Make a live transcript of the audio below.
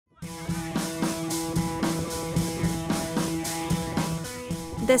The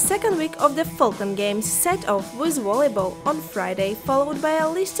second week of the Falkland Games set off with volleyball on Friday, followed by a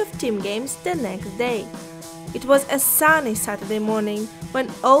list of team games the next day. It was a sunny Saturday morning when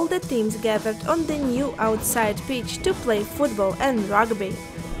all the teams gathered on the new outside pitch to play football and rugby.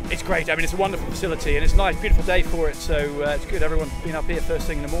 It's great. I mean, it's a wonderful facility and it's a nice, beautiful day for it. So it's good. Everyone's been up here first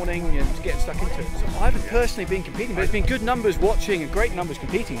thing in the morning and getting stuck into it. So I haven't personally been competing, but it's been good numbers watching and great numbers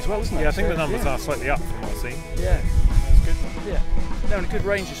competing as well, isn't it? Yeah, I think the numbers are slightly up from what I've seen. Yeah, that's good. Yeah, they're in a good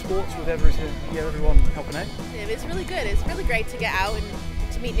range of sports with everyone helping out. It's really good. It's really great to get out and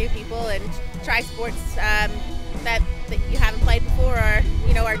to meet new people and try sports that you haven't played before or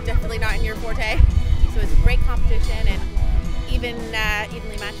are definitely not in your forte. So it's a great competition and evenly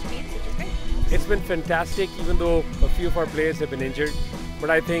matched teams, which is great. It's been fantastic, even though a few of our players have been injured. But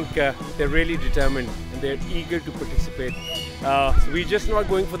I think they're really determined and they're eager to participate. So we're just not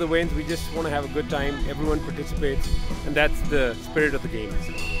going for the wins, we just want to have a good time. Everyone participates, and that's the spirit of the games.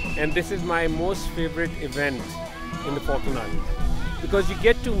 And this is my most favorite event in the Falkland Islands, because you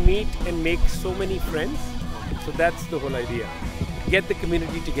get to meet and make so many friends. So that's the whole idea. Get the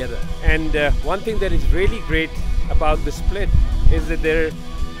community together. And one thing that is really great about the split is that there are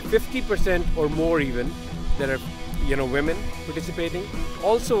 50% or more even that are women participating.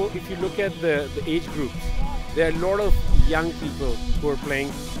 Also, if you look at the age groups, there are a lot of young people who are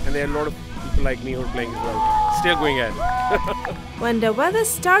playing, and there are a lot of people like me who are playing as well. Still going ahead. When the weather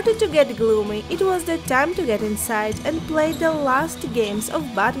started to get gloomy, it was the time to get inside and play the last games of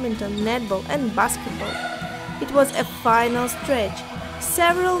badminton, netball and basketball. It was a final stretch.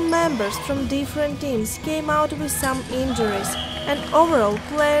 Several members from different teams came out with some injuries, and overall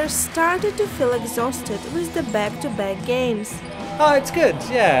players started to feel exhausted with the back-to-back games. Oh, it's good,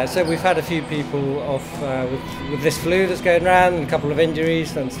 yeah. So we've had a few people off with this flu that's going around, and a couple of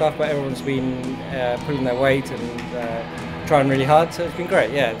injuries and stuff, but everyone's been pulling their weight and trying really hard, so it's been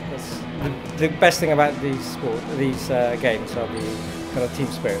great, yeah. That's the best thing about these games are the kind of team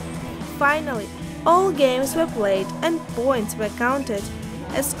spirit. Finally, all games were played and points were counted,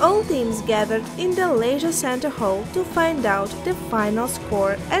 as all teams gathered in the Leisure Centre Hall to find out the final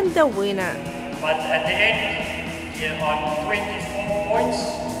score and the winner. But at the end, on 24 points,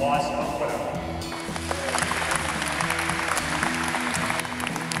 was a winner.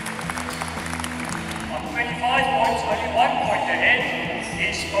 On 25 points, only 1 point ahead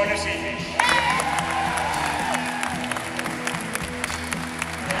is bonus English.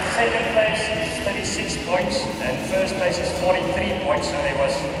 Second place is 36 points and first place is 43 points, so there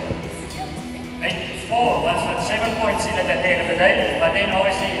was 84, that's not 7 points in it at the end of the day, but then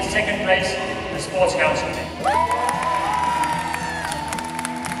obviously in second place the Sports Council.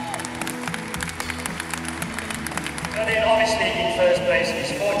 So then obviously in first place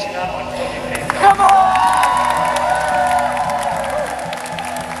is Fortuna on 43. Come on!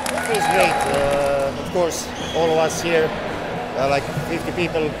 It feels great, of course all of us here. Like 50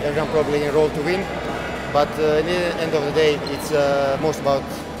 people, everyone probably enrolled to win, but at the end of the day it's most about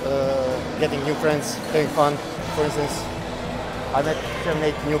getting new friends, having fun. For instance, I met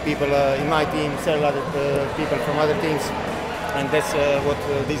 7-8 new people in my team, several other people from other teams, and that's what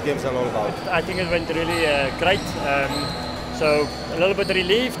these games are all about. I think it went really great. So a little bit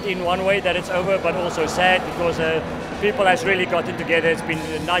relieved in one way that it's over, but also sad because people has really gotten together. It's been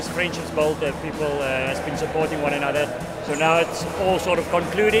nice friendships built. People has been supporting one another. So now it's all sort of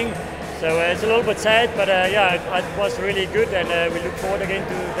concluding. So it's a little bit sad, but yeah, it was really good, and we look forward again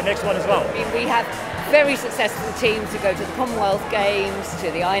to the next one as well. We have very successful teams to go to the Commonwealth Games,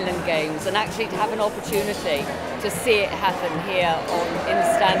 to the Island Games, and actually to have an opportunity to see it happen here in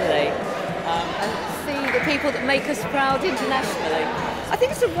Stanley. And see the people that make us proud internationally. I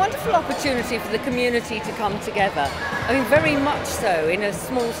think it's a wonderful opportunity for the community to come together. I mean, very much so in a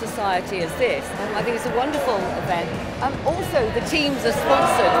small society as this. I think it's a wonderful event. Also, the teams are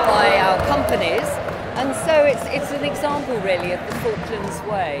sponsored by our companies, and so it's an example really of the Falklands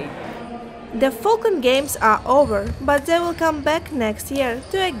way. The Falkland Games are over, but they will come back next year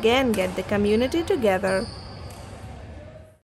to again get the community together.